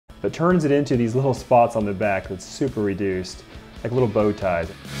but turns it into these little spots on the back that's super reduced, like little bow ties.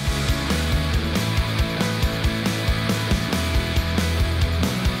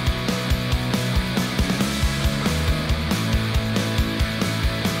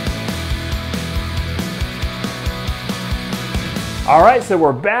 All right, so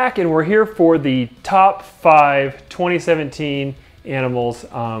we're back and we're here for the top 5 2017 animals.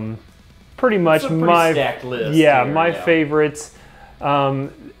 Pretty much my stacked list. Yeah, my favorites.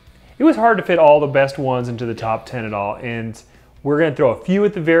 It was hard to fit all the best ones into the top 10 at all, and we're gonna throw a few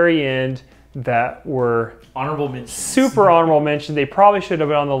at the very end that were honorable mentions. Super honorable mention. They probably should have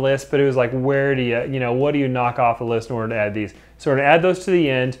been on the list, but it was like, where do you, what do you knock off the list in order to add these? So we're gonna add those to the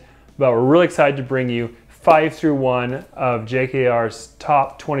end, but we're really excited to bring you 5 through 1 of JKR's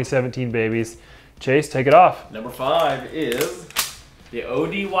top 2017 babies. Chase, take it off. Number 5 is the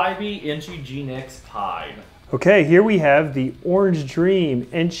ODYB Inchy G-Nex Pied. Okay, here we have the Orange Dream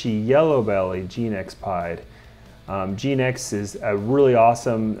Inchy Yellow Belly G-Nex Pied. G-Nex is a really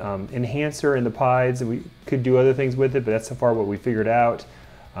awesome enhancer in the pieds, and we could do other things with it, but that's so far what we figured out.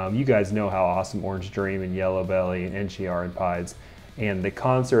 You guys know how awesome Orange Dream and Yellow Belly and Inchy are in pieds, and the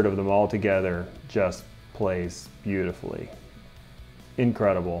concert of them all together just plays beautifully.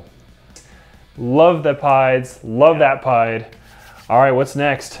 Incredible. Love the pieds, love that pied. All right, what's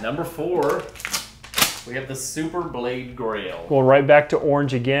next? Number 4, we have the Super Blade Grail. Well, right back to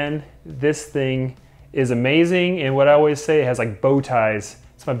orange again. This thing is amazing, and what I always say, it has like bow ties.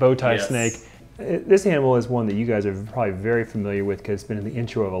 It's my bow tie snake. This animal is one that you guys are probably very familiar with because it's been in the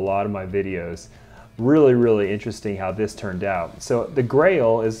intro of a lot of my videos. Really, really interesting how this turned out. So the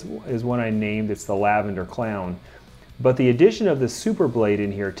Grail is one I named. It's the Lavender Clown. But the addition of the Super Blade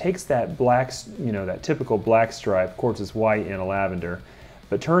in here takes that black, that typical black stripe, of course it's white and a lavender,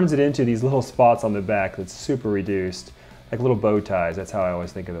 but turns it into these little spots on the back that's super reduced, like little bow ties. That's how I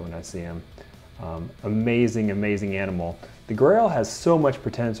always think of it when I see them. Amazing, amazing animal. The Grail has so much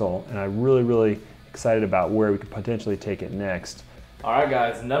potential, and I'm really, really excited about where we could potentially take it next. All right,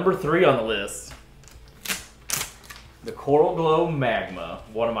 guys, number 3 on the list. The Coral Glow Magma,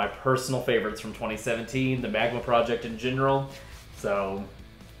 one of my personal favorites from 2017, the Magma project in general. So,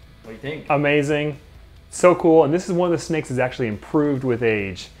 what do you think? Amazing, so cool, and this is one of the snakes that's actually improved with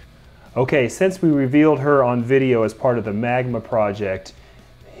age. Okay, since we revealed her on video as part of the Magma project,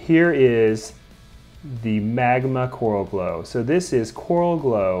 here is the Magma Coral Glow. So this is Coral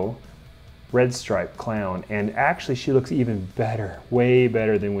Glow Red Stripe Clown, and actually she looks even better, way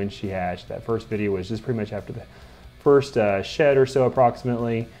better than when she hatched. That first video was just pretty much after the first shed or so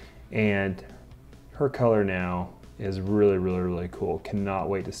approximately, and her color now is really, really, really cool. Cannot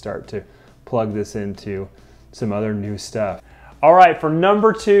wait to start to plug this into some other new stuff. All right, for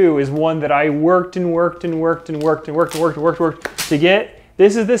number 2 is one that I worked to get.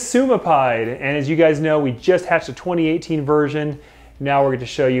 This is the Suma Pied, and as you guys know, we just hatched a 2018 version. Now we're going to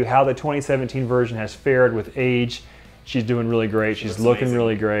show you how the 2017 version has fared with age. She's doing really great. She's looking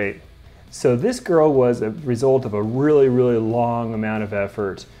really great. So this girl was a result of a really, really long amount of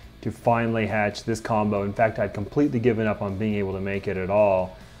effort to finally hatch this combo. In fact, I'd completely given up on being able to make it at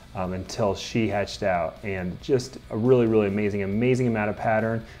all until she hatched out, and just a really, really amazing amount of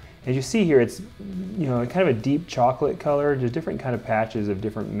pattern. As you see here, it's kind of a deep chocolate color. There's different kind of patches of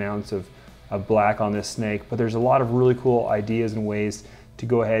different amounts of black on this snake, but there's a lot of really cool ideas and ways to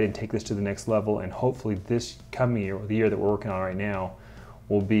go ahead and take this to the next level, and hopefully this coming year, or the year that we're working on right now,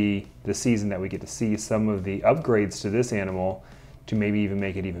 will be the season that we get to see some of the upgrades to this animal to maybe even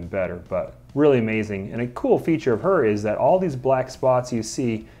make it even better. But really amazing. And a cool feature of her is that all these black spots you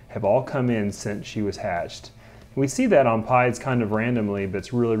see have all come in since she was hatched. We see that on pieds kind of randomly, but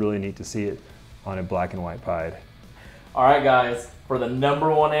it's really, really neat to see it on a black and white pied. All right, guys, for the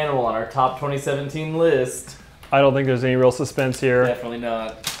number 1 animal on our top 2017 list. I don't think there's any real suspense here. Definitely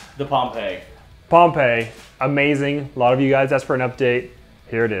not. The Pompeii. Pompeii, amazing. A lot of you guys asked for an update.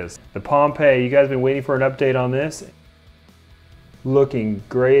 Here it is. The Pompeii, you guys have been waiting for an update on this. Looking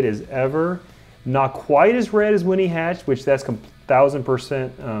great as ever. Not quite as red as when he hatched, which that's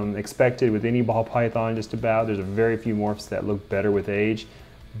 1000% expected with any ball python just about. There's a very few morphs that look better with age,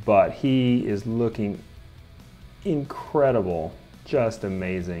 but he is looking incredible, just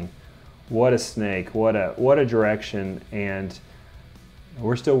amazing. What a snake, what a direction, and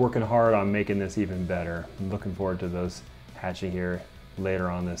we're still working hard on making this even better. I'm looking forward to those hatching here later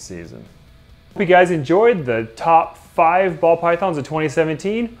on this season. Hope you guys enjoyed the top 5 ball pythons of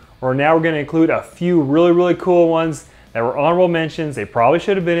 2017. Or now we're going to include a few really, really cool ones that were honorable mentions. They probably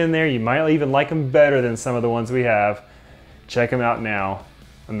should have been in there. You might even like them better than some of the ones we have. Check them out now.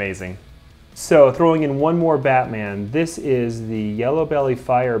 Amazing. So throwing in one more Batman, this is the Yellow Belly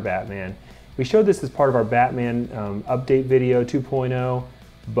Fire Batman. We showed this as part of our Batman update video 2.0,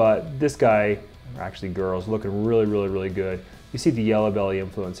 but this guy, or actually girl, is looking really good. You see the yellow belly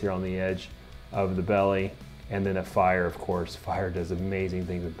influence here on the edge of the belly, and then a fire, of course. Fire does amazing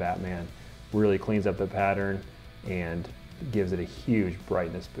things with Batman. Really cleans up the pattern and gives it a huge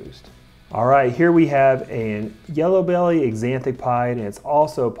brightness boost. All right, here we have a yellow belly Xanthic Pied, and it's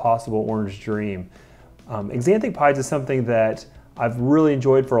also a possible orange dream. Xanthic Pieds is something that I've really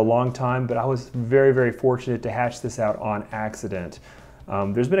enjoyed for a long time, but I was very fortunate to hatch this out on accident.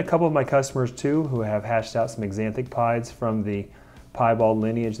 There's been a couple of my customers too who have hatched out some Xanthic Pieds from the Piebald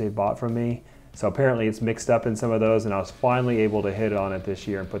lineage they bought from me. So apparently it's mixed up in some of those, and I was finally able to hit on it this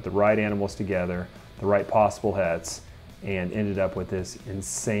year and put the right animals together, the right possible hets, and ended up with this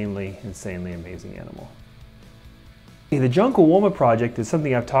insanely amazing animal. The Jungle Woma project is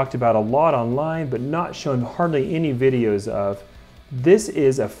something I've talked about a lot online, but not shown hardly any videos of. This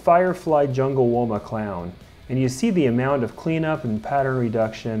is a Firefly Jungle Woma clown, and you see the amount of cleanup and pattern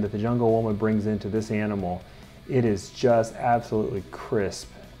reduction that the Jungle Woma brings into this animal. It is just absolutely crisp,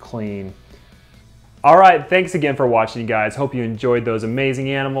 clean. All right, thanks again for watching, guys. Hope you enjoyed those amazing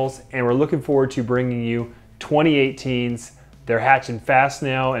animals, and we're looking forward to bringing you 2018s. They're hatching fast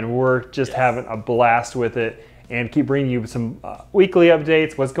now, and we're just having a blast with it, and keep bringing you some weekly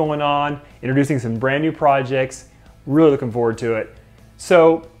updates, what's going on, introducing some brand new projects. Really looking forward to it.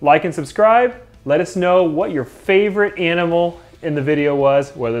 So like and subscribe. Let us know what your favorite animal in the video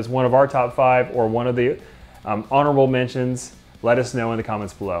was, whether it's one of our top 5 or one of the honorable mentions. Let us know in the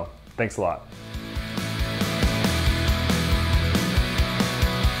comments below. Thanks a lot.